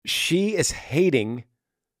she is hating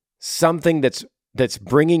something that's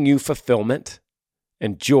bringing you fulfillment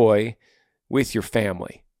and joy with your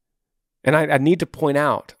family. And I need to point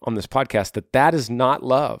out on this podcast that is not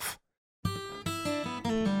love.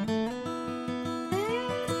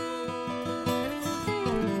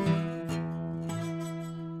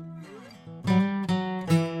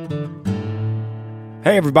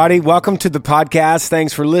 Hey, everybody. Welcome to the podcast.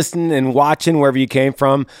 Thanks for listening and watching wherever you came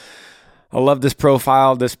from. I love this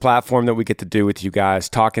profile, this platform that we get to do with you guys,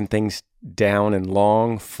 talking things down in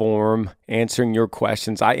long form, answering your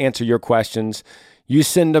questions. I answer your questions. You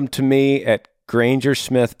send them to me at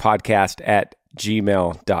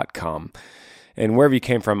grangersmithpodcast@gmail.com. And wherever you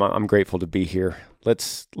came from, I'm grateful to be here.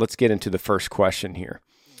 Let's get into the first question here.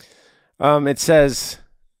 It says,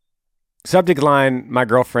 subject line, my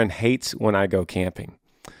girlfriend hates when I go camping.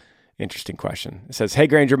 Interesting question. It says, hey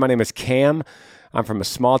Granger, my name is Cam. I'm from a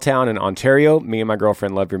small town in Ontario. Me and my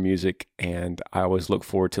girlfriend love your music, and I always look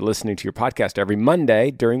forward to listening to your podcast every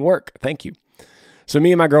Monday during work. Thank you. So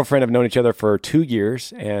me and my girlfriend have known each other for 2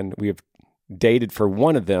 years, and we have dated for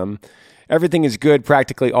one of them. Everything is good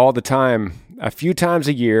practically all the time. A few times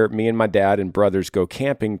a year, me and my dad and brothers go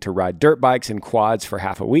camping to ride dirt bikes and quads for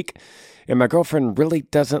half a week. And my girlfriend really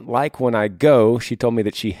doesn't like when I go. She told me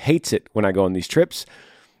that she hates it when I go on these trips.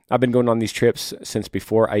 I've been going on these trips since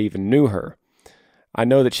before I even knew her. I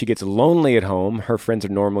know that she gets lonely at home. Her friends are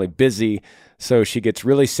normally busy, so she gets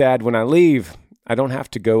really sad when I leave. I don't have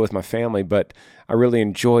to go with my family, but I really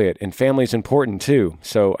enjoy it. And family is important too.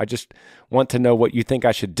 So I just want to know what you think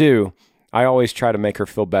I should do. I always try to make her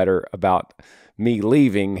feel better about me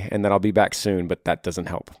leaving and that I'll be back soon, but that doesn't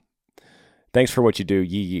help. Thanks for what you do.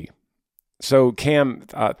 Yee. So Cam,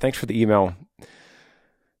 thanks for the email.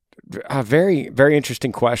 A very, very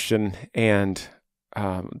interesting question. And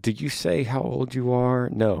did you say how old you are?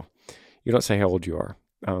 No, you don't say how old you are.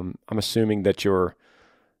 I'm assuming that you're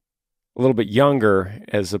a little bit younger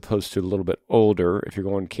as opposed to a little bit older if you're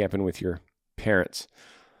going camping with your parents.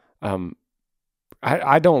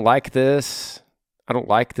 I don't like this. I don't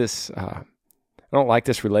like this. I don't like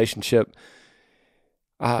this relationship.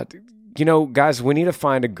 Guys, we need to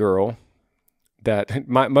find a girl that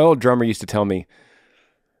my old drummer used to tell me,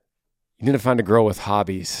 you need to find a girl with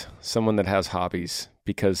hobbies, someone that has hobbies,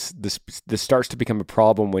 because this starts to become a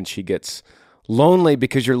problem when she gets lonely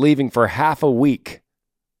because you're leaving for half a week.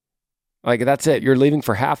 Like, that's it. You're leaving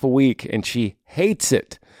for half a week and she hates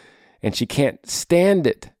it and she can't stand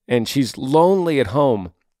it and she's lonely at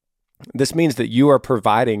home. This means that you are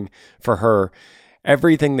providing for her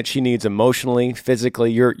everything that she needs emotionally,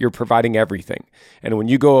 physically. You're providing everything. And when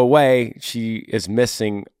you go away, she is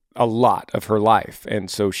missing a lot of her life.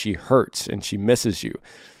 And so she hurts and she misses you.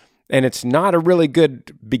 And it's not a really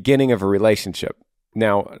good beginning of a relationship.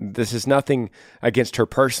 Now, this is nothing against her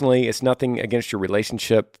personally. It's nothing against your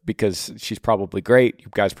relationship because she's probably great. You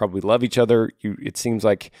guys probably love each other. It seems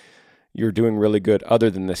like you're doing really good other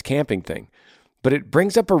than this camping thing. But it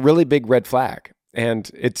brings up a really big red flag.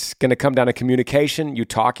 And it's going to come down to communication, you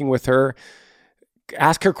talking with her.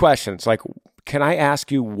 Ask her questions like, can I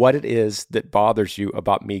ask you what it is that bothers you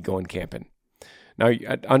about me going camping? Now,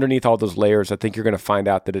 underneath all those layers, I think you're going to find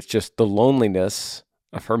out that it's just the loneliness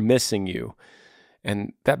of her missing you.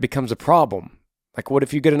 And that becomes a problem. Like, what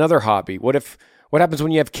if you get another hobby? What happens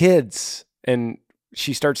when you have kids and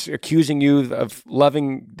she starts accusing you of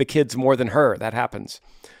loving the kids more than her? That happens.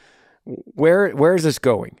 Where is this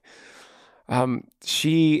going?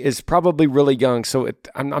 She is probably really young, so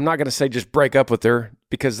I'm not going to say just break up with her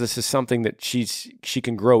because this is something that she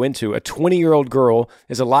can grow into. A 20-year-old girl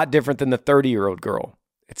is a lot different than the 30-year-old girl.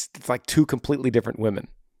 It's like two completely different women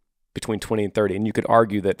between 20 and 30, and you could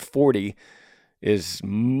argue that 40 is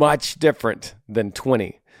much different than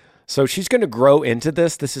 20. So she's going to grow into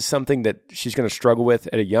this. This is something that she's going to struggle with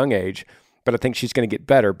at a young age, but I think she's going to get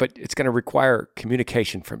better. But it's going to require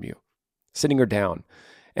communication from you, sitting her down.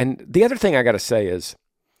 And the other thing I got to say is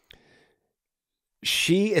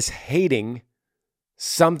she is hating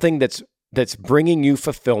something that's bringing you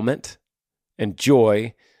fulfillment and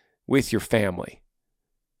joy with your family.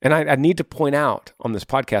 And I need to point out on this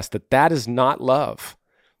podcast that is not love.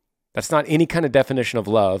 That's not any kind of definition of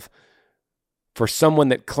love for someone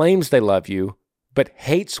that claims they love you, but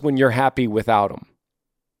hates when you're happy without them.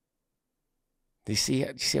 Do you see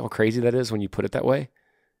how crazy that is when you put it that way?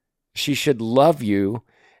 She should love you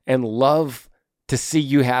and love to see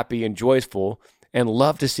you happy and joyful and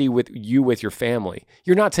love to see with your family.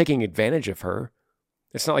 You're not taking advantage of her.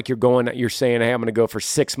 It's not like you're saying, hey, I'm going to go for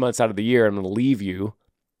 6 months out of the year. I'm going to leave you.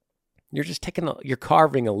 You're just you're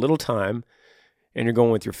carving a little time and you're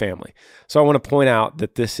going with your family. So I want to point out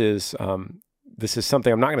that this is this is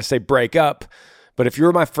something I'm not going to say break up, but if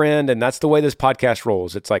you're my friend and that's the way this podcast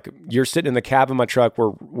rolls, it's like you're sitting in the cab of my truck,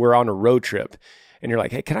 we're on a road trip, and you're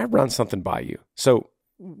like, hey, can I run something by you? So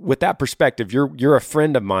with that perspective, you're a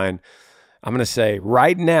friend of mine. I'm going to say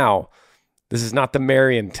right now, this is not the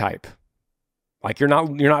Marion type. Like you're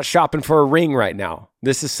not shopping for a ring right now.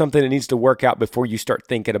 This is something that needs to work out before you start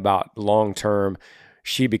thinking about long-term,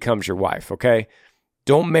 she becomes your wife, okay?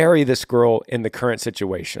 Don't marry this girl in the current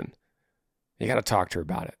situation. You got to talk to her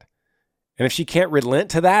about it. And if she can't relent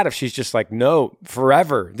to that, if she's just like, no,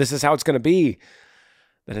 forever, this is how it's going to be,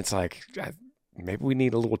 then it's like, maybe we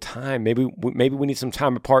need a little time. Maybe we need some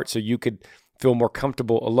time apart so you could feel more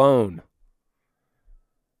comfortable alone.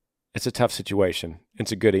 It's a tough situation.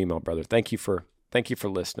 It's a good email, brother. Thank you for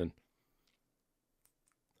listening.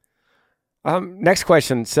 Next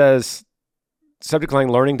question says, subject line,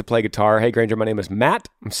 learning to play guitar. Hey, Granger, my name is Matt.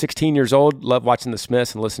 I'm 16 years old. Love watching the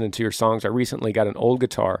Smiths and listening to your songs. I recently got an old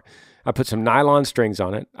guitar. I put some nylon strings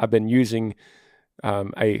on it. I've been using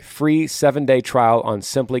a free 7-day trial on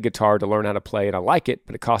Simply Guitar to learn how to play, and I like it,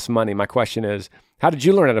 but it costs money. My question is, how did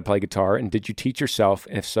you learn how to play guitar, and did you teach yourself?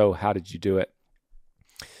 And if so, how did you do it?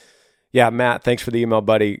 Yeah, Matt, thanks for the email,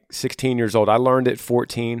 buddy. 16 years old. I learned at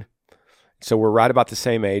 14, so we're right about the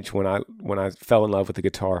same age when I fell in love with the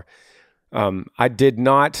guitar. I did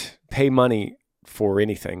not pay money for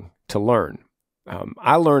anything to learn.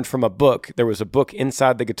 I learned from a book. There was a book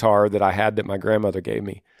inside the guitar that I had that my grandmother gave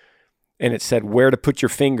me, and it said where to put your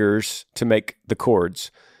fingers to make the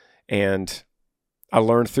chords. And I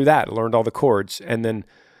learned through that. I learned all the chords. And then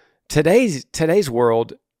today's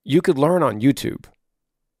world, you could learn on YouTube.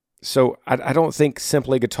 So I don't think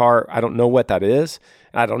Simply Guitar, I don't know what that is.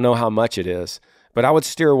 I don't know how much it is, but I would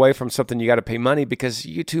steer away from something you got to pay money because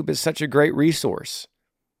YouTube is such a great resource.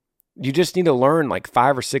 You just need to learn like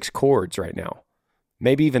 5 or 6 chords right now,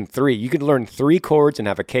 maybe even 3. You could learn 3 chords and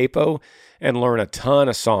have a capo and learn a ton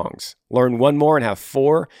of songs. Learn 1 more and have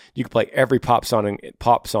 4. You can play every pop song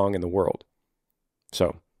in the world.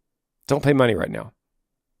 So don't pay money right now.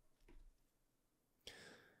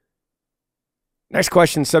 Next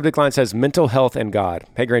question, subject line says, mental health and God.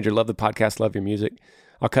 Hey, Granger, love the podcast, love your music.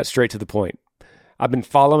 I'll cut straight to the point. I've been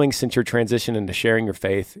following since your transition into sharing your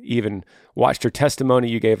faith, even watched your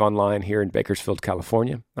testimony you gave online here in Bakersfield,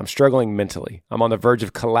 California. I'm struggling mentally. I'm on the verge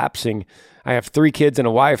of collapsing. I have 3 kids and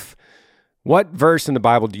a wife. What verse in the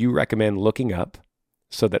Bible do you recommend looking up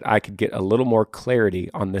so that I could get a little more clarity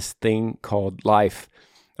on this thing called life?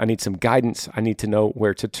 I need some guidance. I need to know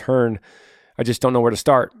where to turn. I just don't know where to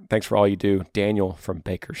start. Thanks for all you do. Daniel from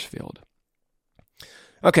Bakersfield.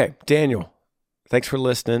 Okay, Daniel, thanks for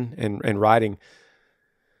listening and writing.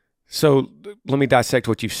 So let me dissect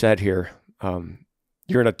what you've said here.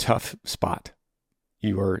 You're in a tough spot.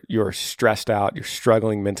 You are stressed out. You're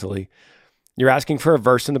struggling mentally. You're asking for a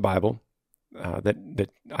verse in the Bible that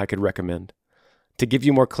I could recommend to give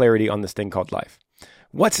you more clarity on this thing called life.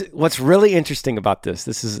 What's really interesting about this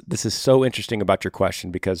is so interesting about your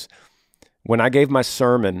question, because when I gave my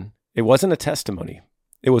sermon, it wasn't a testimony.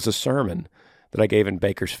 It was a sermon that I gave in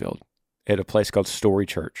Bakersfield at a place called Story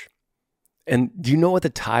Church. And do you know what the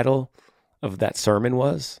title of that sermon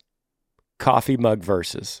was? Coffee Mug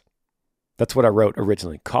Verses. That's what I wrote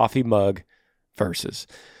originally, Coffee Mug Verses.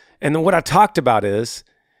 And then what I talked about is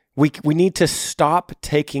we need to stop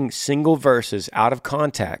taking single verses out of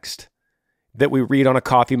context that we read on a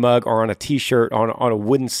coffee mug or on a T-shirt, on a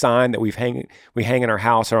wooden sign that we hang in our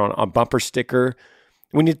house, or on a bumper sticker.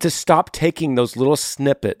 We need to stop taking those little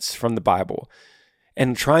snippets from the Bible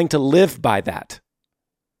and trying to live by that,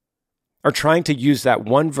 or trying to use that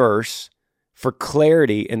one verse for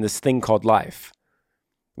clarity in this thing called life.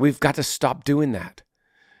 We've got to stop doing that,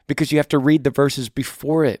 because you have to read the verses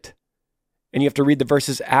before it, and you have to read the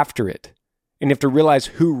verses after it, and you have to realize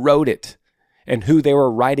who wrote it and who they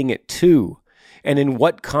were writing it to, and in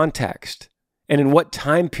what context, and in what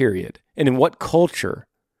time period, and in what culture.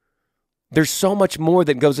 There's so much more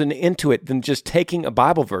that goes into it than just taking a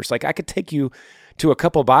Bible verse. Like, I could take you to a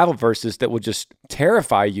couple Bible verses that will just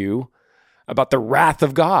terrify you about the wrath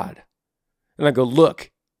of God. And I go, look,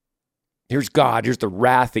 here's God, here's the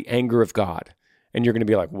wrath, the anger of God. And you're going to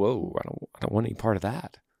be like, whoa, I don't want any part of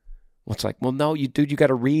that. Well, it's like, well, no, you got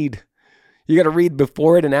to read. You got to read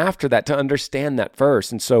before it and after that to understand that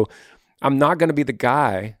verse. And so I'm not going to be the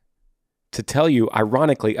guy to tell you,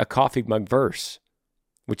 ironically, a coffee mug verse,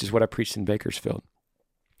 which is what I preached in Bakersfield.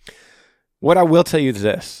 What I will tell you is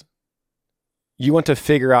this. You want to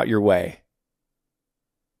figure out your way.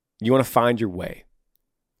 You want to find your way.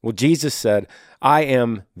 Well, Jesus said, I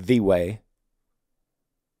am the way,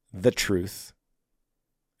 the truth,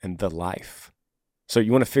 and the life. So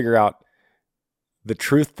you want to figure out the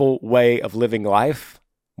truthful way of living life?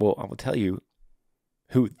 Well, I will tell you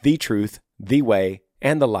who the truth, the way,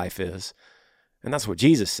 and the life is. And that's what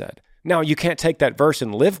Jesus said. Now, you can't take that verse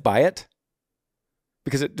and live by it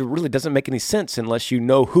because it really doesn't make any sense unless you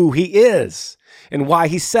know who he is and why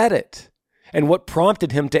he said it and what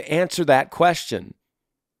prompted him to answer that question.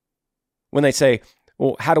 When they say,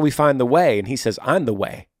 well, how do we find the way? And he says, I'm the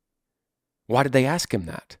way. Why did they ask him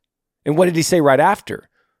that? And what did he say right after?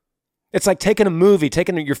 It's like taking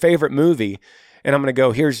your favorite movie, and I'm going to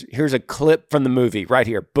go, here's a clip from the movie right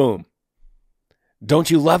here. Boom. Don't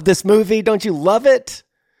you love this movie? Don't you love it?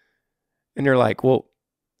 And you're like, well,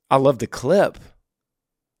 I love the clip,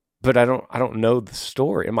 but I don't know the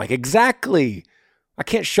story. I'm like, exactly. I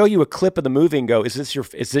can't show you a clip of the movie and go, is this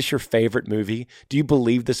your favorite movie? Do you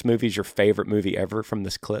believe this movie is your favorite movie ever from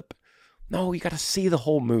this clip? No, you got to see the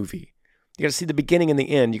whole movie. You got to see the beginning and the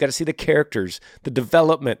end. You got to see the characters, the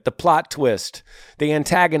development, the plot twist, the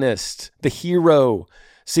antagonist, the hero.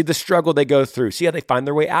 See the struggle they go through. See how they find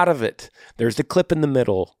their way out of it. There's the clip in the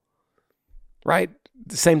middle, right?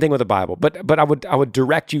 The same thing with the Bible. But I would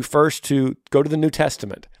direct you first to go to the New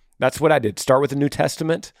Testament. That's what I did. Start with the New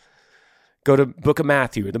Testament. Go to book of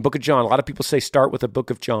Matthew, the book of John. A lot of people say start with the book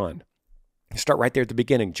of John. Start right there at the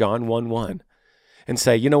beginning, John 1:1, and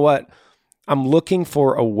say, you know what? I'm looking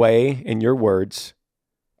for a way, in your words,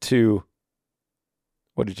 to,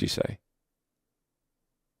 what did you say?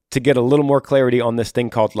 To get a little more clarity on this thing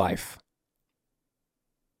called life.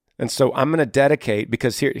 And so I'm going to dedicate,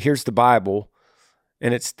 because here's the Bible,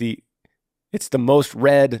 and it's the most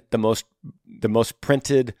read, the most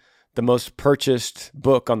printed, the most purchased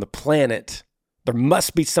book on the planet. There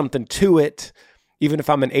must be something to it. Even if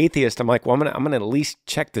I'm an atheist, I'm like, well, I'm gonna at least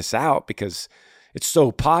check this out because it's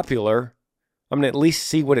so popular. I'm gonna at least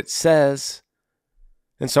see what it says.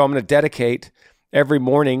 And so I'm gonna dedicate every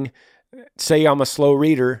morning. Say I'm a slow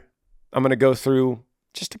reader, I'm gonna go through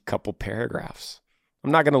just a couple paragraphs.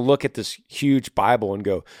 I'm not gonna look at this huge Bible and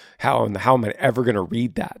go, how am I ever gonna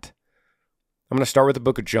read that? I'm gonna start with the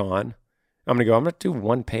book of John. I'm going to do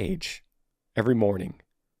one page every morning.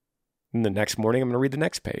 And the next morning, I'm going to read the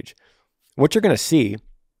next page. What you're going to see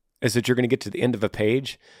is that you're going to get to the end of a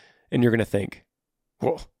page and you're going to think,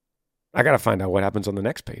 well, I got to find out what happens on the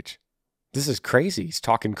next page. This is crazy. He's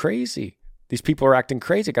talking crazy. These people are acting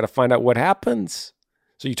crazy. I got to find out what happens.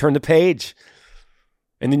 So you turn the page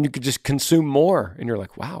and then you could just consume more. And you're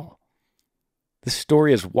like, wow, this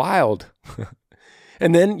story is wild.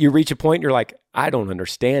 And then you reach a point and you're like, I don't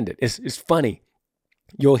understand it. It's funny.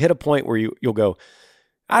 You'll hit a point where you'll go,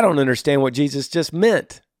 I don't understand what Jesus just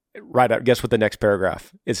meant. Right out. Guess what the next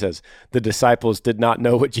paragraph? It says, the disciples did not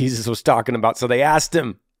know what Jesus was talking about, so they asked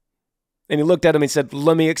him. And he looked at him and said,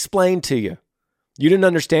 let me explain to you. You didn't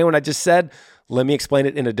understand what I just said? Let me explain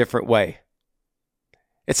it in a different way.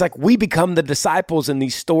 It's like we become the disciples in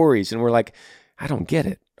these stories and we're like, I don't get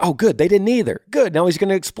it. Oh, good. They didn't either. Good. Now he's going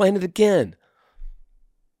to explain it again.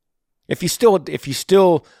 If you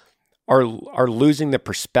still are losing the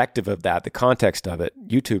perspective of that, the context of it,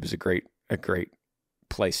 YouTube is a great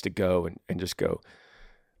place to go and just go.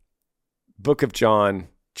 Book of John,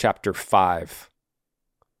 chapter 5.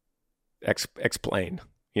 Explain,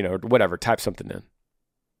 whatever, type something in.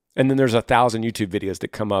 And then there's 1,000 YouTube videos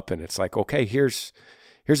that come up and it's like, okay, here's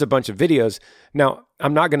a bunch of videos. Now,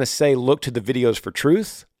 I'm not going to say look to the videos for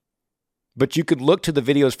truth, but you could look to the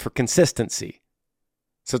videos for consistency.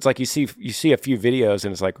 So it's like you see a few videos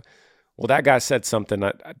and it's like, well, that guy said something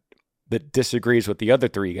that disagrees with the other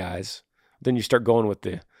three guys. Then you start going with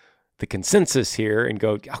the consensus here and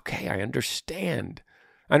go, okay, I understand.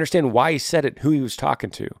 I understand why he said it, who he was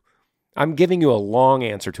talking to. I'm giving you a long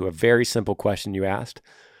answer to a very simple question you asked.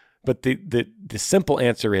 But the simple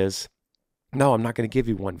answer is, no, I'm not going to give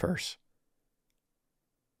you one verse.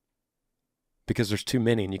 Because there's too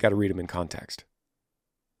many and you got to read them in context.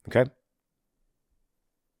 Okay?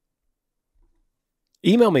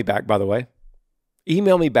 Email me back, by the way.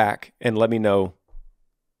 Email me back and let me know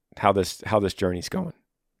how this journey's going.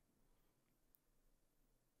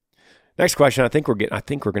 Next question. I think we're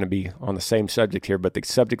going to be on the same subject here, but the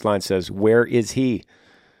subject line says, "Where is he?"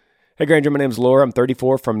 Hey, Granger, my name's Laura. I'm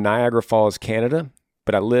 34 from Niagara Falls, Canada,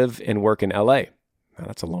 but I live and work in LA. Now,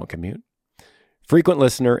 that's a long commute. Frequent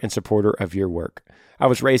listener and supporter of your work. I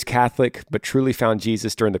was raised Catholic, but truly found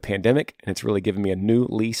Jesus during the pandemic, and it's really given me a new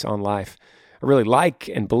lease on life. I really like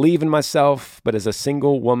and believe in myself, but as a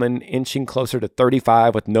single woman inching closer to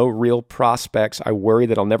 35 with no real prospects, I worry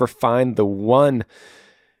that I'll never find the one.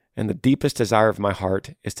 And the deepest desire of my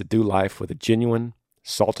heart is to do life with a genuine,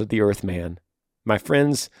 salt-of-the-earth man. My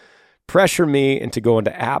friends pressure me into going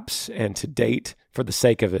to apps and to date for the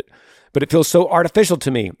sake of it. But it feels so artificial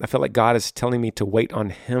to me. I feel like God is telling me to wait on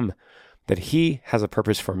him, that he has a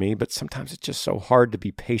purpose for me, but sometimes it's just so hard to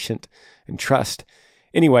be patient and trust.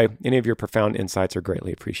 Anyway, any of your profound insights are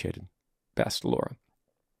greatly appreciated. Best, Laura.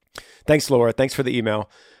 Thanks, Laura. Thanks for the email.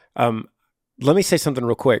 Let me say something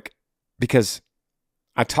real quick, because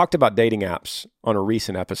I talked about dating apps on a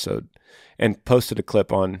recent episode and posted a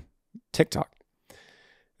clip on TikTok.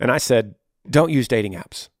 And I said, don't use dating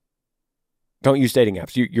apps. Don't use dating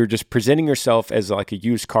apps. You're just presenting yourself as like a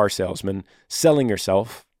used car salesman, selling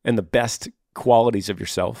yourself and the best qualities of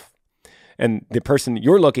yourself. And the person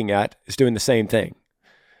you're looking at is doing the same thing.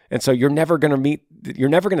 And so you're never going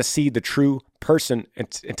to see the true person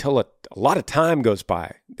until a lot of time goes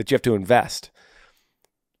by that you have to invest.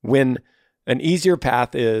 When an easier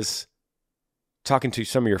path is talking to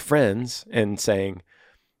some of your friends and saying,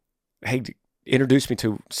 hey, introduce me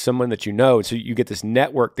to someone that you know. So you get this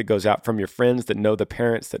network that goes out from your friends that know the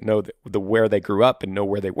parents, that know where they grew up and know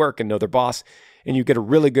where they work and know their boss. And you get a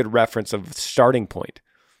really good reference of starting point.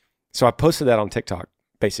 So I posted that on TikTok,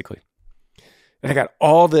 basically. And I got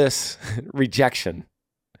all this rejection.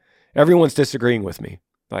 Everyone's disagreeing with me.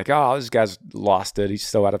 Like, oh, this guy's lost it. He's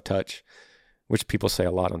so out of touch, which people say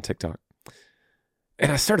a lot on TikTok.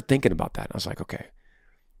 And I started thinking about that. I was like, okay,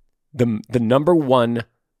 the number one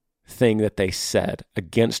thing that they said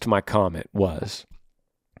against my comment was,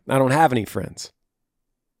 I don't have any friends.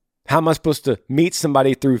 How am I supposed to meet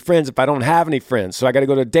somebody through friends if I don't have any friends? So I got to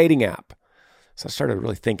go to a dating app. So I started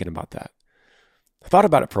really thinking about that. I thought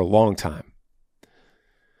about it for a long time.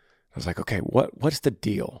 I was like, okay, what's the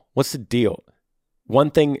deal? What's the deal? One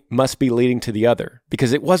thing must be leading to the other,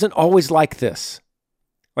 because it wasn't always like this.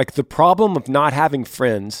 Like the problem of not having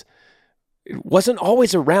friends, it wasn't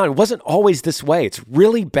always around. It wasn't always this way. It's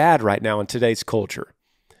really bad right now in today's culture.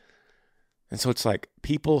 And so it's like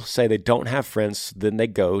people say they don't have friends, then they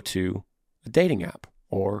go to a dating app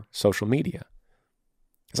or social media.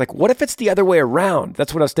 It's like, what if it's the other way around?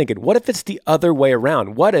 That's what I was thinking. What if it's the other way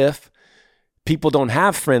around? What if people don't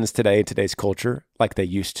have friends today in today's culture like they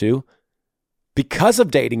used to because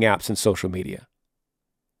of dating apps and social media?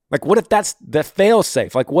 Like, what if that's the fail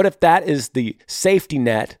safe? Like, what if that is the safety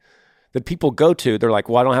net that people go to? They're like,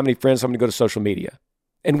 well, I don't have any friends, so I'm going to go to social media.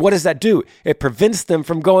 And what does that do? It prevents them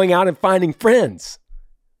from going out and finding friends.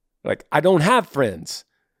 Like, I don't have friends,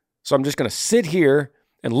 so I'm just going to sit here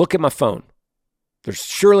and look at my phone.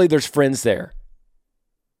 Surely there's friends there.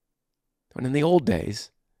 But in the old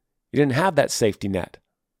days, you didn't have that safety net.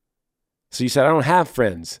 So you said, I don't have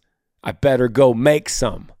friends. I better go make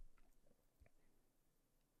some.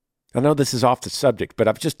 I know this is off the subject, but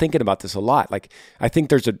I'm just thinking about this a lot. Like, I think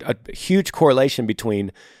there's a huge correlation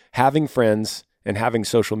between having friends and having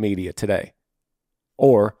social media today,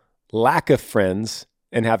 or lack of friends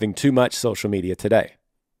and having too much social media today.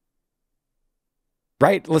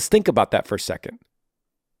 Right? Let's think about that for a second.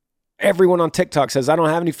 Everyone on TikTok says, I don't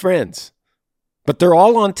have any friends, but they're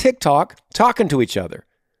all on TikTok talking to each other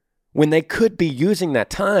when they could be using that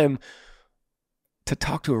time to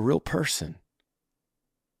talk to a real person.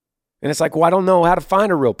 And it's like, well, I don't know how to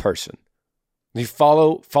find a real person. You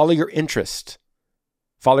follow your interest,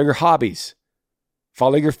 follow your hobbies,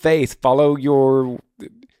 follow your faith, follow your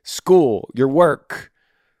school, your work.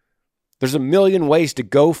 There's a million ways to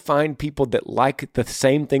go find people that like the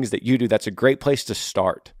same things that you do. That's a great place to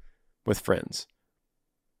start with friends.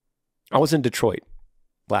 I was in Detroit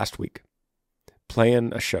last week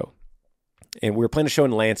playing a show. And we were playing a show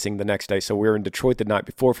in Lansing the next day. So we were in Detroit the night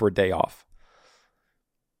before for a day off.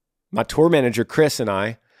 My tour manager, Chris, and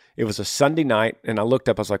I, it was a Sunday night, and I looked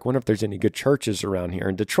up, I was like, I wonder if there's any good churches around here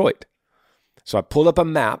in Detroit. So I pulled up a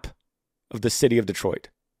map of the city of Detroit,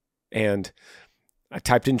 and I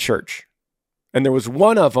typed in church. And there was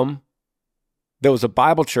one of them, there was a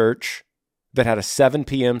Bible church that had a 7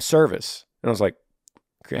 p.m. service. And I was like,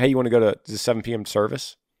 hey, you want to go to the 7 p.m.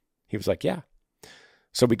 service? He was like, yeah.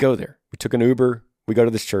 So we go there. We took an Uber. We go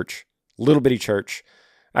to this church, little bitty church.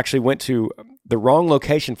 Actually went to the wrong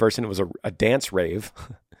location first, and it was a dance rave.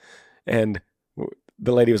 And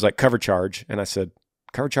the lady was like, cover charge. And I said,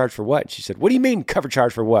 cover charge for what? She said, what do you mean cover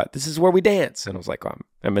charge for what? This is where we dance. And I was like, oh,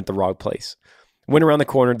 I'm at the wrong place. Went around the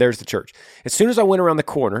corner. There's the church. As soon as I went around the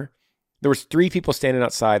corner, there was 3 people standing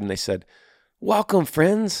outside, and they said, welcome,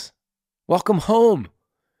 friends. Welcome home.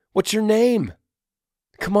 What's your name?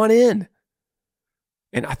 Come on in.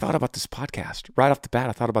 And I thought about this podcast. Right off the bat,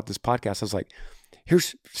 I thought about this podcast. I was like,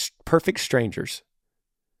 here's perfect strangers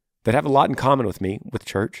that have a lot in common with me, with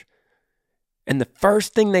church. And the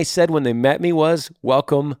first thing they said when they met me was,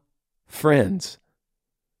 welcome, friends.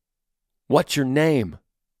 What's your name?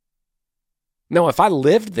 No, if I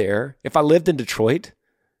lived there, if I lived in Detroit,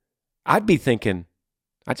 I'd be thinking,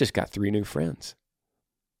 I just got 3 new friends.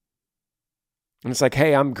 And it's like,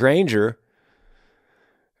 hey, I'm Granger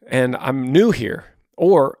and I'm new here,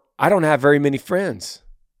 or I don't have very many friends.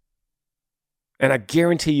 And I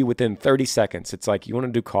guarantee you within 30 seconds, it's like, you want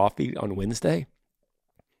to do coffee on Wednesday?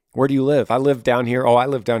 Where do you live? I live down here. Oh, I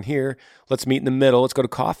live down here. Let's meet in the middle. Let's go to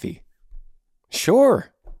coffee.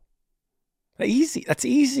 Sure. Easy. That's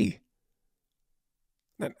easy.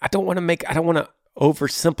 I don't want to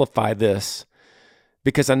oversimplify this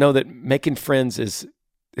because I know that making friends is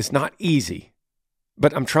not easy.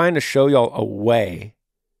 But I'm trying to show y'all a way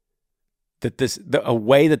that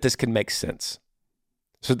this can make sense.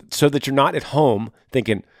 So that you're not at home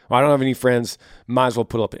thinking, well, I don't have any friends, might as well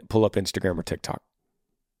pull up Instagram or TikTok.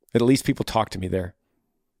 At least people talk to me there.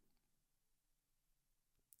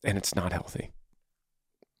 And it's not healthy.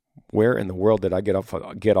 Where in the world did I get off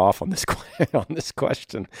on this on this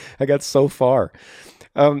question? I got so far.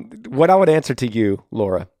 What I would answer to you,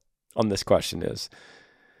 Laura, on this question is,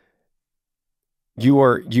 you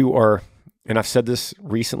are, and I've said this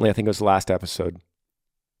recently, I think it was the last episode.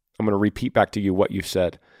 I'm going to repeat back to you what you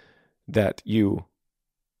said, that you've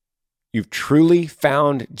truly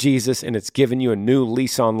found Jesus and it's given you a new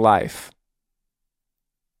lease on life.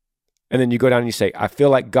 And then you go down and you say, I feel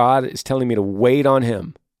like God is telling me to wait on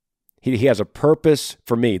him. He has a purpose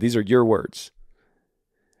for me. These are your words.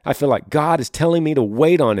 I feel like God is telling me to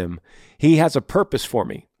wait on him. He has a purpose for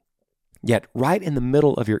me. Yet right in the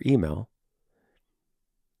middle of your email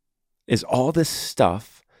is all this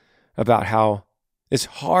stuff about how it's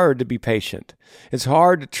hard to be patient. It's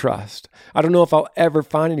hard to trust. I don't know if I'll ever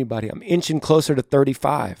find anybody. I'm inching closer to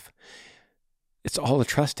 35. It's all a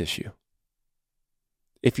trust issue.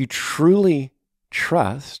 If you truly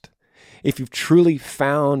trust, if you've truly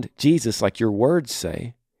found Jesus like your words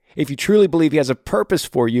say, if you truly believe he has a purpose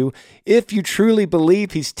for you, if you truly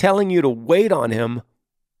believe he's telling you to wait on him,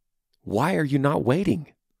 why are you not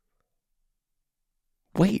waiting?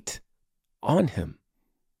 Wait on him.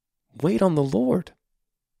 Wait on the Lord.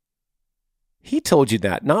 He told you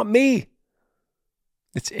that, not me.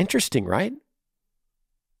 It's interesting, right?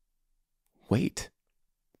 Wait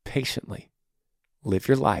patiently. Live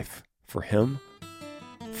your life for him.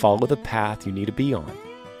 Follow the path you need to be on.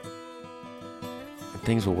 And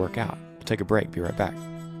things will work out. We'll take a break. Be right back.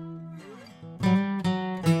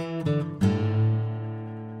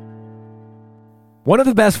 One of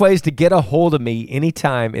the best ways to get a hold of me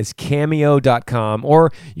anytime is Cameo.com,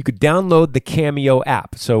 or you could download the Cameo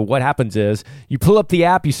app. So what happens is you pull up the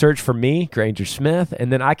app, you search for me, Granger Smith,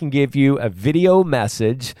 and then I can give you a video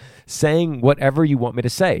message saying whatever you want me to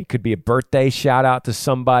say. It could be a birthday shout out to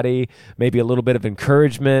somebody, maybe a little bit of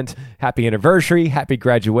encouragement, happy anniversary, happy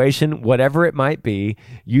graduation, whatever it might be.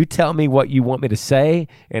 You tell me what you want me to say,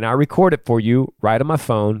 and I record it for you right on my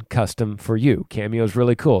phone, custom for you. Cameo is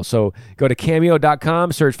really cool. So go to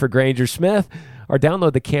Cameo.com, search for Granger Smith, or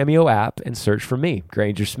download the Cameo app and search for me,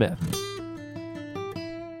 Granger Smith.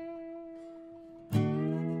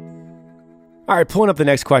 All right, pulling up the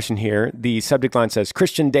next question here. The subject line says,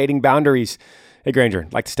 Christian dating boundaries. Hey, Granger,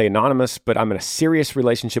 I'd like to stay anonymous, but I'm in a serious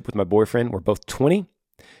relationship with my boyfriend. We're both 20,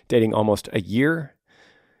 dating almost a year.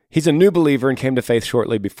 He's a new believer and came to faith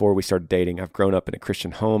shortly before we started dating. I've grown up in a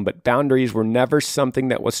Christian home, but boundaries were never something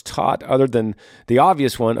that was taught other than the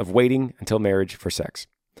obvious one of waiting until marriage for sex.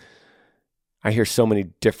 I hear so many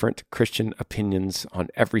different Christian opinions on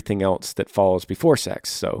everything else that falls before sex.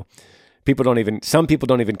 So some people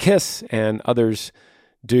don't even kiss, and others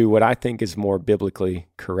do what I think is more biblically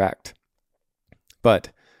correct.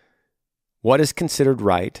 But what is considered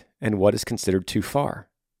right and what is considered too far?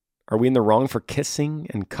 Are we in the wrong for kissing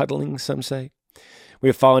and cuddling, some say? We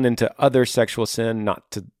have fallen into other sexual sin,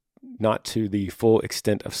 not to the full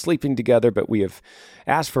extent of sleeping together, but we have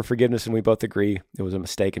asked for forgiveness, and we both agree it was a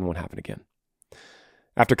mistake and won't happen again.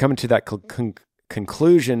 After coming to that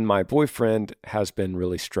conclusion, my boyfriend has been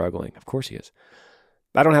really struggling. Of course he is.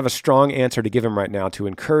 I don't have a strong answer to give him right now to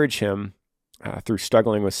encourage him through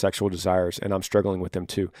struggling with sexual desires, and I'm struggling with them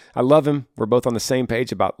too. I love him. We're both on the same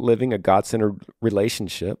page about living a God-centered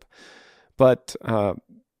relationship, but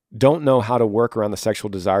don't know how to work around the sexual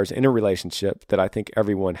desires in a relationship that I think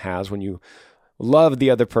everyone has when you love the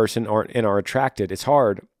other person and are attracted. It's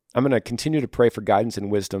hard. I'm going to continue to pray for guidance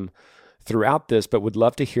and wisdom throughout this, but would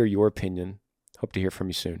love to hear your opinion. Hope to hear from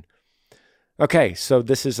you soon. Okay, so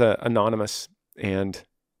this is anonymous, and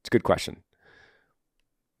it's a good question.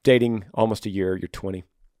 Dating almost a year, you're 20.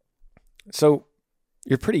 So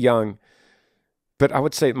you're pretty young, but I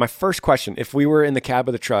would say my first question, if we were in the cab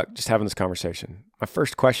of the truck just having this conversation, my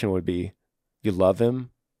first question would be, you love him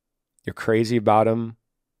You're crazy about them.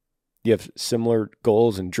 You have similar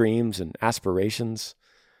goals and dreams and aspirations.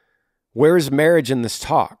 Where is marriage in this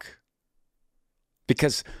talk?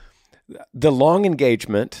 Because the long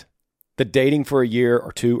engagement, the dating for a year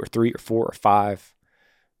or 2 or 3 or 4 or 5,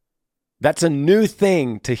 that's a new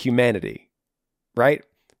thing to humanity, right?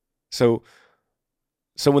 So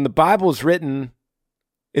when the Bible was written,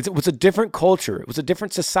 it was a different culture. It was a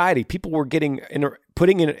different society. People were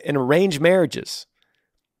putting in arranged marriages.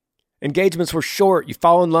 Engagements were short. You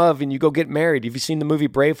fall in love and you go get married. Have you seen the movie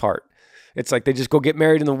Braveheart? It's like they just go get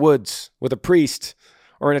married in the woods with a priest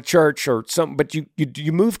or in a church or something, but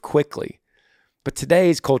you move quickly. But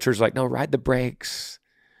today's culture is like, no, ride the brakes.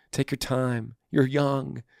 Take your time. You're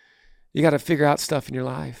young. You got to figure out stuff in your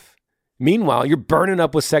life. Meanwhile, you're burning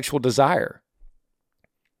up with sexual desire.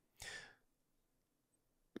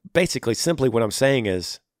 Basically, simply what I'm saying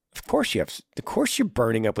is, of course you're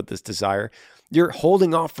burning up with this desire. You're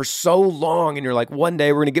holding off for so long and you're like, one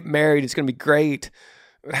day we're going to get married. It's going to be great.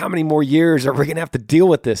 How many more years are we going to have to deal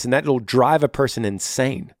with this? And that will drive a person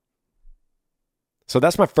insane. So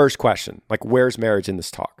that's my first question. Like, where's marriage in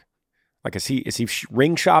this talk? Like, is he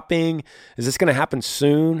ring shopping? Is this going to happen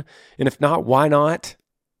soon? And if not, why not?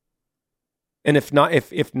 And if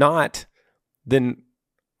not, then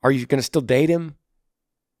are you going to still date him?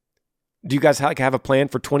 Do you guys have a plan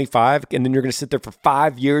for 25 and then you're going to sit there for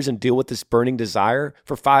 5 years and deal with this burning desire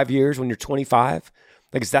for 5 years when you're 25?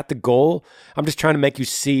 Like, is that the goal? I'm just trying to make you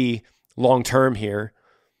see long-term here,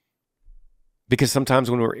 because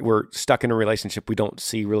sometimes when we're stuck in a relationship, we don't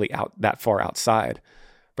see really out that far outside.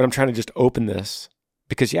 But I'm trying to just open this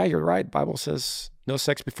because, yeah, you're right. The Bible says no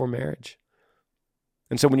sex before marriage.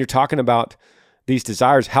 And so when you're talking about these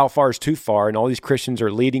desires, how far is too far? And all these Christians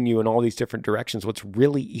are leading you in all these different directions. What's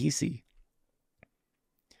really easy?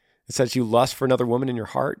 It says you lust for another woman in your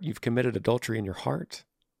heart. You've committed adultery in your heart.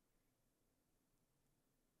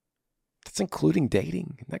 That's including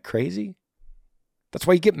dating. Isn't that crazy? That's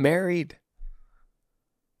why you get married.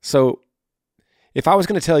 So if I was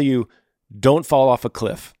going to tell you, don't fall off a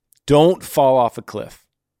cliff,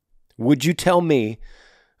 would you tell me,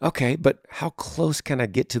 okay, but how close can I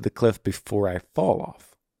get to the cliff before I fall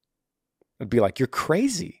off? I'd be like, you're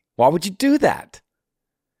crazy. Why would you do that?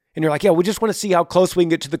 And you're like, yeah, we just want to see how close we can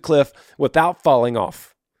get to the cliff without falling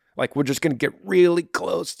off. Like, we're just going to get really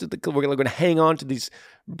close to the cliff. We're going to hang on to these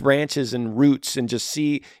branches and roots and just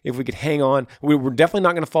see if we could hang on. We're definitely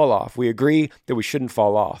not going to fall off. We agree that we shouldn't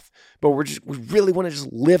fall off. But we really want to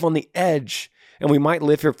just live on the edge. And we might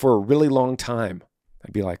live here for a really long time.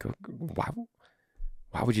 I'd be like,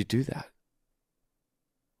 why would you do that?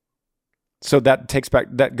 So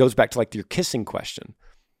that goes back to like your kissing question.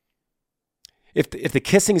 If the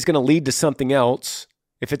kissing is going to lead to something else,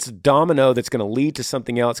 if it's a domino that's going to lead to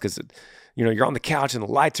something else, because you're on the couch and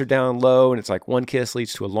the lights are down low and it's like one kiss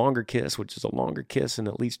leads to a longer kiss, which is a longer kiss, and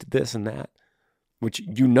it leads to this and that, which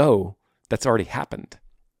that's already happened.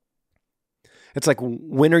 It's like,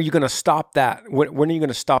 when are you going to stop that? When are you going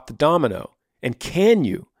to stop the domino? And can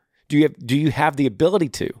you? Do you have the ability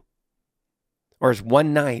to? Or is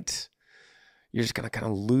one night you're just going to kind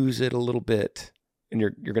of lose it a little bit, and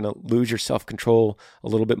you're going to lose your self-control a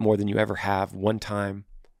little bit more than you ever have one time,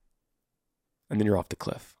 and then you're off the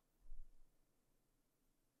cliff?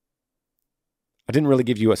 I didn't really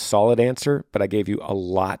give you a solid answer, but I gave you a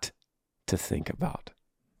lot to think about.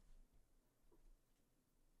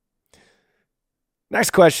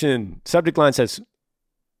 Next question. Subject line says,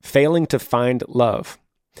 failing to find love.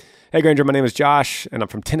 Hey, Granger, my name is Josh, and I'm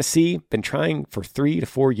from Tennessee. Been trying for 3 to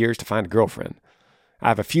 4 years to find a girlfriend. I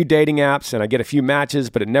have a few dating apps, and I get a few matches,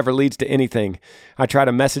 but it never leads to anything. I try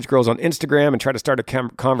to message girls on Instagram and try to start a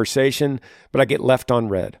conversation, but I get left on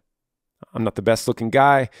red. I'm not the best looking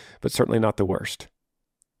guy, but certainly not the worst.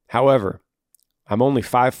 However, I'm only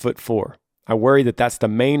 5'4". I worry that that's the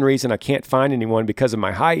main reason I can't find anyone, because of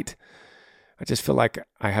my height. I just feel like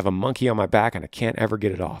I have a monkey on my back and I can't ever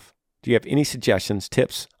get it off. Do you have any suggestions,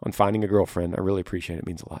 tips on finding a girlfriend? I really appreciate it. It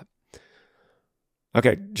means a lot.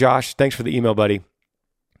 Okay, Josh, thanks for the email, buddy.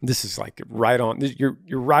 This is like right on. You're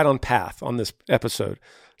right on path on this episode.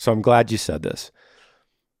 So I'm glad you said this.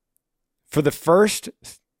 For the first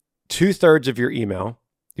 2/3 of your email,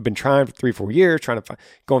 you've been trying for 3-4 years,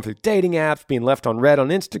 going through dating apps, being left on red on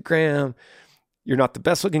Instagram. You're not the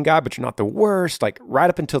best looking guy, but you're not the worst. Like, right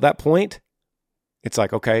up until that point, it's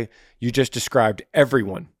like, okay, you just described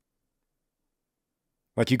everyone.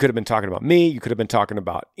 Like, you could have been talking about me. You could have been talking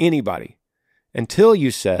about anybody, until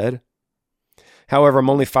you said, however, I'm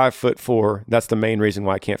only 5'4". That's the main reason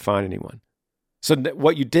why I can't find anyone. So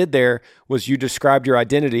what you did there was you described your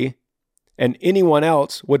identity, and anyone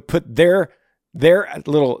else would put their their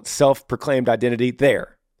little self-proclaimed identity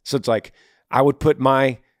there. So it's like I would put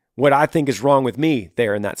what I think is wrong with me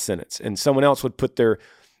there in that sentence. And someone else would put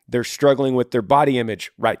they're struggling with their body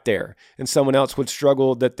image right there. And someone else would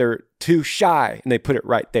struggle that they're too shy and they put it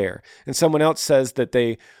right there. And someone else says that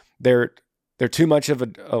they're too much of a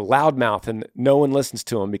loudmouth and no one listens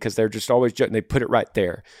to them because they're just always judging. They put it right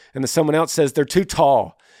there. And then someone else says they're too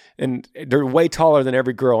tall and they're way taller than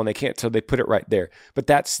every girl and they can't, so they put it right there. But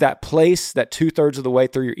that's that place, that 2/3 of the way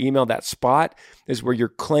through your email, that spot is where you're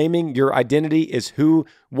claiming your identity is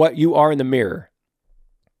what you are in the mirror.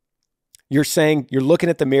 You're looking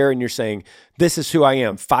at the mirror and you're saying, this is who I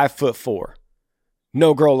am, 5'4".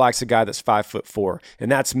 No girl likes a guy that's 5'4", and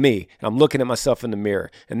that's me. I'm looking at myself in the mirror,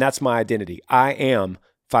 and that's my identity. I am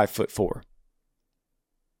 5'4".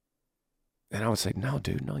 And I would say, no,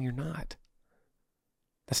 dude, no, you're not.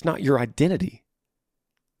 That's not your identity.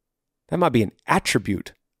 That might be an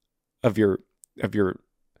attribute of your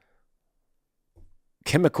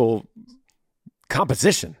chemical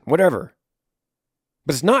composition, whatever.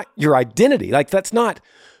 But it's not your identity. Like, that's not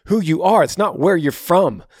who you are. It's not where you're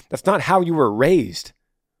from. That's not how you were raised.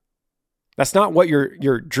 That's not what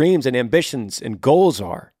your dreams and ambitions and goals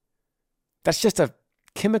are. That's just a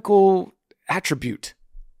chemical attribute.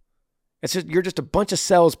 You're just a bunch of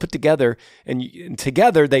cells put together, and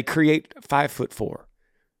together they create 5'4".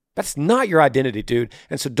 That's not your identity, dude.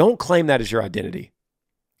 And so don't claim that as your identity.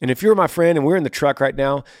 And if you're my friend and we're in the truck right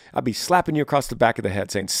now, I'd be slapping you across the back of the head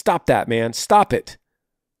saying, stop that, man. Stop it.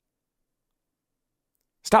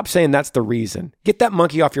 Stop saying that's the reason. Get that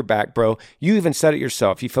monkey off your back, bro. You even said it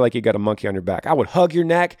yourself. You feel like you got a monkey on your back. I would hug your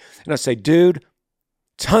neck and I'd say, dude,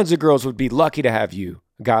 tons of girls would be lucky to have you,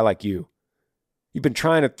 a guy like you. You've been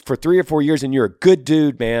trying for 3 or 4 years and you're a good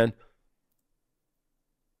dude, man.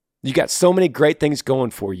 You got so many great things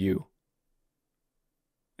going for you.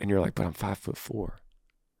 And you're like, but I'm 5'4".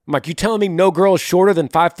 I'm like, you telling me no girl is shorter than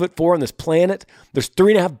 5'4" on this planet? There's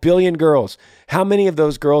 3.5 billion girls. How many of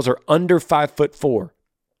those girls are under 5'4"?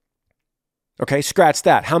 Okay, scratch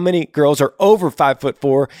that. How many girls are over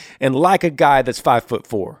 5'4" and like a guy that's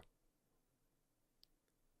 5'4"?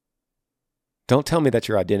 Don't tell me that's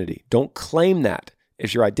your identity. Don't claim that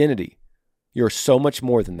as your identity. You're so much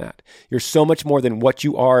more than that. You're so much more than what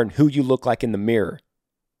you are and who you look like in the mirror.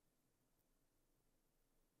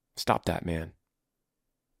 Stop that, man.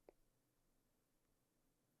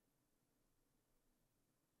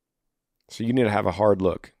 So you need to have a hard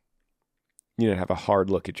look. You need to have a hard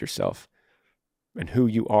look at yourself and who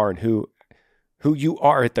you are and who you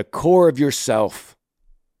are at the core of yourself,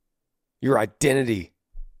 your identity.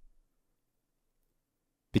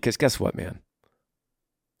 Because guess what, man?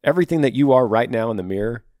 Everything that you are right now in the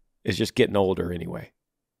mirror is just getting older anyway.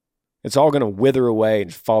 It's all going to wither away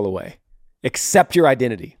and fall away, except your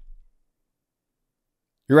identity.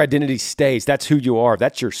 Your identity stays. That's who you are.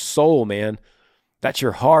 That's your soul, man. That's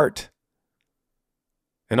your heart.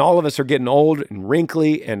 And all of us are getting old and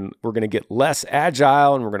wrinkly, and we're going to get less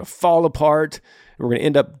agile, and we're going to fall apart, and we're going to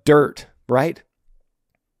end up dirt, right?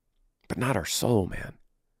 But not our soul, man.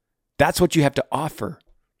 That's what you have to offer.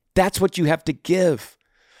 That's what you have to give.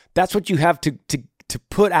 That's what you have to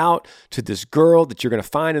put out to this girl that you're going to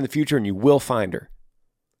find in the future, and you will find her.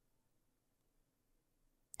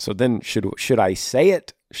 So then should I say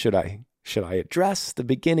it? Should I address the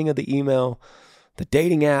beginning of the email, the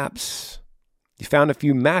dating apps? You found a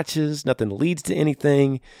few matches, nothing leads to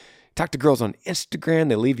anything. Talk to girls on Instagram,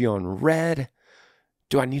 they leave you on red.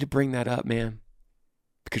 Do I need to bring that up, man?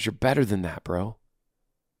 Because you're better than that, bro.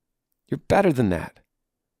 You're better than that.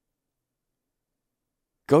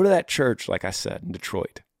 Go to that church, like I said, in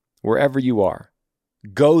Detroit, wherever you are.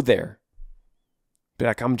 Go there. Be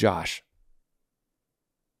like, I'm Josh.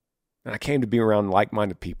 And I came to be around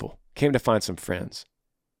like-minded people. Came to find some friends.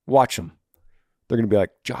 Watch them. They're going to be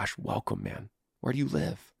like, Josh, welcome, man. Where do you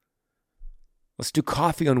live? Let's do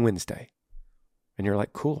coffee on Wednesday. And you're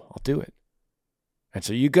like, cool, I'll do it. And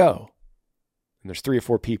so you go. And there's 3 or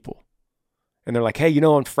 4 people. And they're like, hey,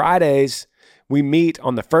 on Fridays, we meet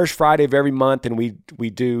on the first Friday of every month and we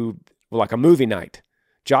do like a movie night.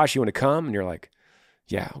 Josh, you want to come? And you're like,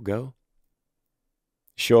 yeah, I'll go.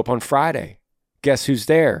 Show up on Friday. Guess who's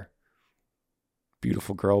there?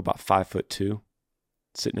 Beautiful girl, about 5'2",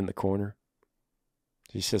 sitting in the corner.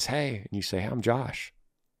 She says, hey, and you say, hey, I'm Josh.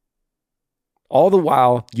 All the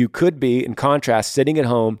while, you could be, in contrast, sitting at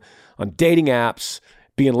home on dating apps,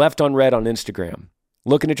 being left on red on Instagram,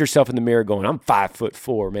 looking at yourself in the mirror going, I'm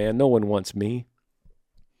 5'4", man. No one wants me.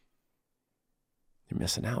 You're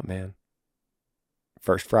missing out, man.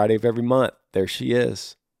 First Friday of every month, there she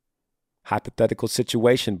is. hypothetical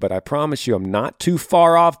situation, but I promise you, I'm not too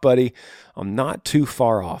far off, buddy. I'm not too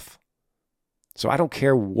far off. So I don't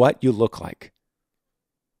care what you look like.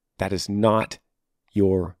 That is not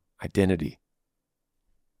your identity.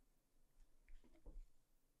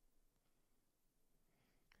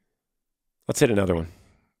 Let's hit another one.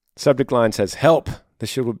 Subject line says, help. This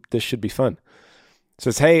should be fun. It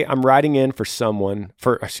says, hey, I'm writing in for some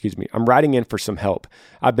help.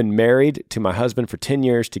 I've been married to my husband for 10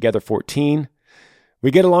 years, together 14.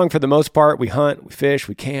 We get along for the most part. We hunt, we fish,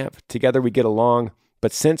 we camp. Together we get along.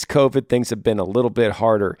 But since COVID, things have been a little bit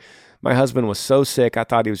harder. My husband was so sick, I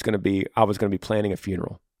thought I was going to be planning a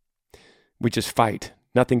funeral. We just fight.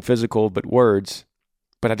 Nothing physical but words.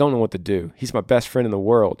 But I don't know what to do. He's my best friend in the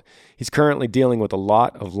world. He's currently dealing with a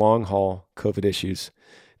lot of long-haul COVID issues.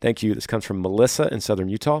 Thank you. This comes from Melissa in Southern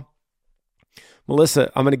Utah.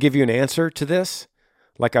 Melissa, I'm going to give you an answer to this,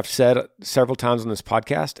 like I've said several times on this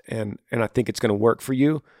podcast, and I think it's going to work for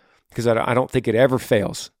you because I don't think it ever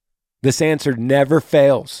fails. This answer never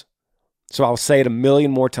fails. So I'll say it 1,000,000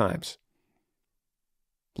 more times.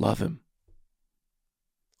 Love him.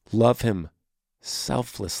 Love him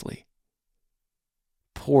selflessly.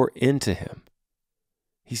 Pour into him.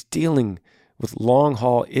 He's dealing with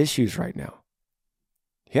long-haul issues right now.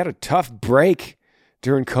 He had a tough break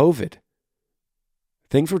during COVID.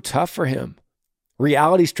 Things were tough for him.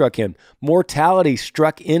 Reality struck him. Mortality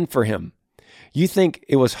struck in for him. You think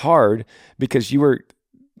it was hard because you were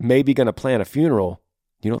maybe going to plan a funeral.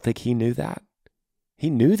 You don't think he knew that? He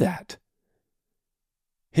knew that.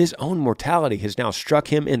 His own mortality has now struck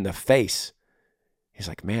him in the face. He's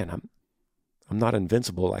like, man, I'm not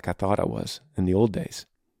invincible like I thought I was in the old days.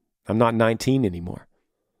 I'm not 19 anymore.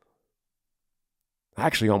 I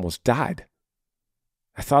actually almost died.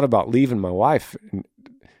 I thought about leaving my wife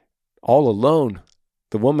all alone,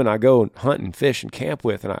 the woman I go and hunt and fish and camp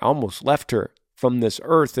with, and I almost left her from this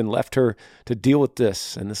earth and left her to deal with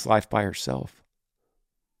this and this life by herself.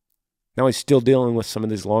 Now he's still dealing with some of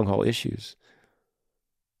these long-haul issues.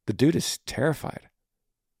 The dude is terrified.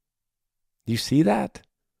 Do you see that?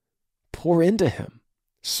 Pour into him.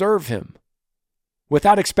 Serve him.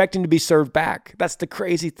 Without expecting to be served back. That's the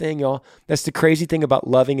crazy thing, y'all. That's the crazy thing about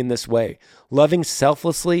loving in this way. Loving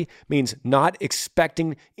selflessly means not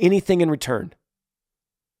expecting anything in return.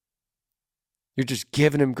 You're just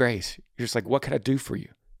giving him grace. You're just like, what can I do for you?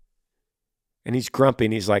 And he's grumpy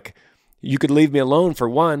and he's like, you could leave me alone for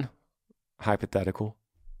one, hypothetical.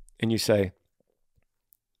 And you say,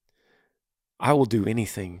 I will do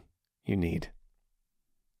anything you need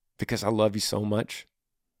because I love you so much.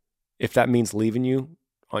 If that means leaving you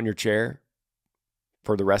on your chair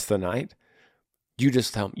for the rest of the night, you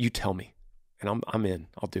tell me, and I'm in.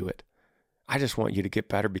 I'll do it. I just want you to get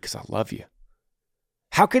better because I love you.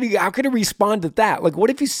 How could he respond to that? Like, what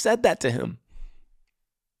if you said that to him?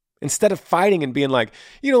 Instead of fighting and being like,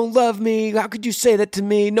 you don't love me. How could you say that to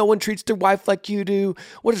me? No one treats their wife like you do.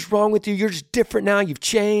 What is wrong with you? You're just different now. You've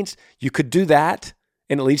changed. You could do that,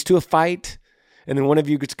 and it leads to a fight. And then one of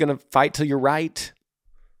you is going to fight till you're right.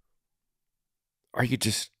 Or you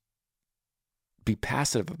just be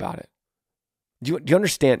passive about it. Do you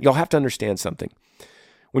understand? Y'all have to understand something.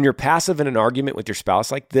 When you're passive in an argument with your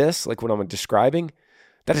spouse like this, like what I'm describing,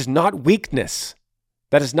 that is not weakness.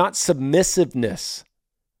 That is not submissiveness.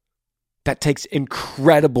 That takes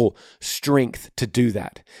incredible strength to do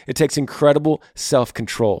that. It takes incredible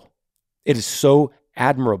self-control. It is so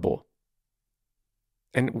admirable.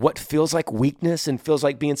 And what feels like weakness and feels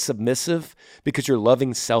like being submissive because you're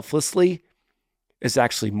loving selflessly is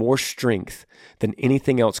actually more strength than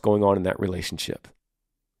anything else going on in that relationship.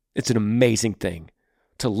 It's an amazing thing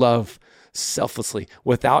to love selflessly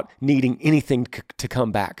without needing anything to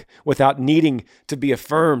come back, without needing to be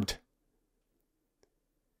affirmed.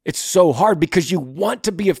 It's so hard because you want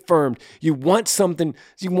to be affirmed. You want something.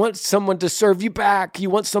 You want someone to serve you back.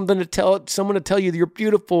 You want someone to tell you that you're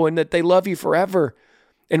beautiful and that they love you forever.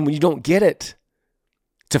 And when you don't get it,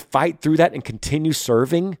 to fight through that and continue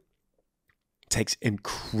serving takes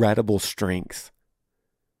incredible strength.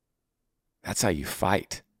 That's how you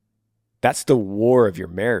fight. That's the war of your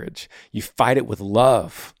marriage. You fight it with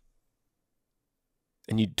love.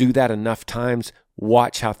 And you do that enough times,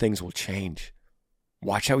 watch how things will change.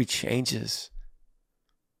 Watch how he changes.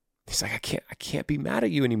 He's like, I can't be mad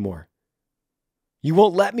at you anymore. You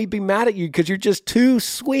won't let me be mad at you because you're just too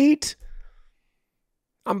sweet.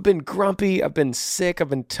 I've been grumpy. I've been sick. I've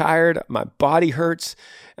been tired. My body hurts.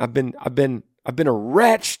 I've been a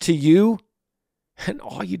wretch to you. And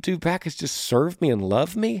all you do back is just serve me and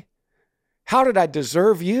love me. How did I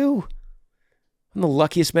deserve you? I'm the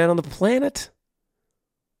luckiest man on the planet.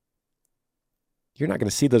 you're not going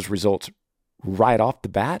to see those results right off the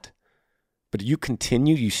bat. But you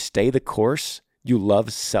continue, you stay the course, you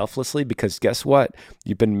love selflessly, because guess what?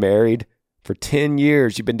 You've been married for 10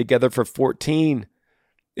 years. You've been together for 14.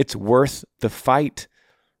 It's worth the fight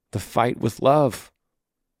with love.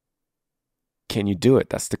 Can you do it?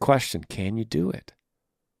 That's the question. Can you do it?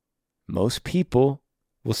 Most people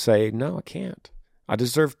will say, no, I can't. I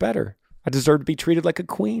deserve better. I deserve to be treated like a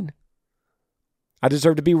queen. I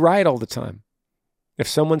deserve to be right all the time. If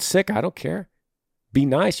someone's sick, I don't care. Be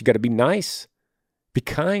nice. You got to be nice. Be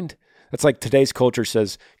kind. That's like today's culture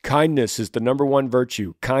says, kindness is the number one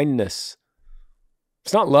virtue. Kindness.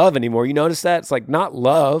 It's not love anymore. You notice that? It's like not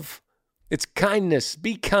love. It's kindness.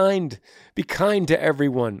 Be kind. Be kind to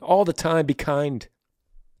everyone. All the time, be kind.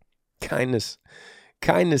 Kindness.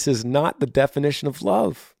 Kindness is not the definition of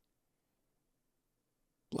love.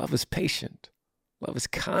 Love is patient. Love is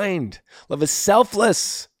kind. Love is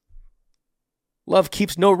selfless. Love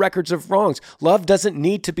keeps no records of wrongs. Love doesn't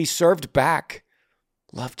need to be served back.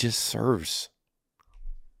 Love just serves.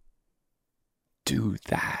 Do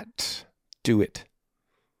that. Do it.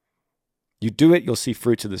 You do it, you'll see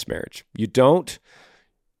fruits of this marriage. You don't,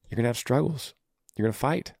 you're going to have struggles. You're going to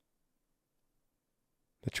fight.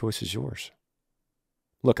 The choice is yours.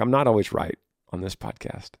 Look, I'm not always right on this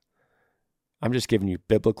podcast. I'm just giving you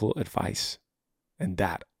biblical advice, and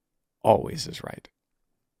that always is right.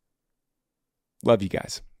 Love you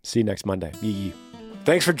guys. See you next Monday. Yee.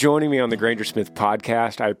 Thanks for joining me on the Granger Smith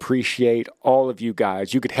podcast. I appreciate all of you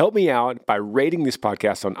guys. You could help me out by rating this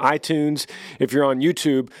podcast on iTunes. If you're on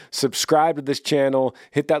YouTube, subscribe to this channel,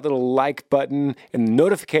 hit that little like button and the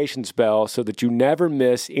notifications bell so that you never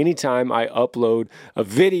miss any time I upload a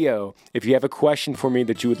video. If you have a question for me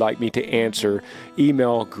that you would like me to answer,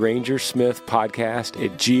 email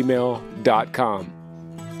grangersmithpodcast@gmail.com.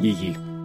 Yee.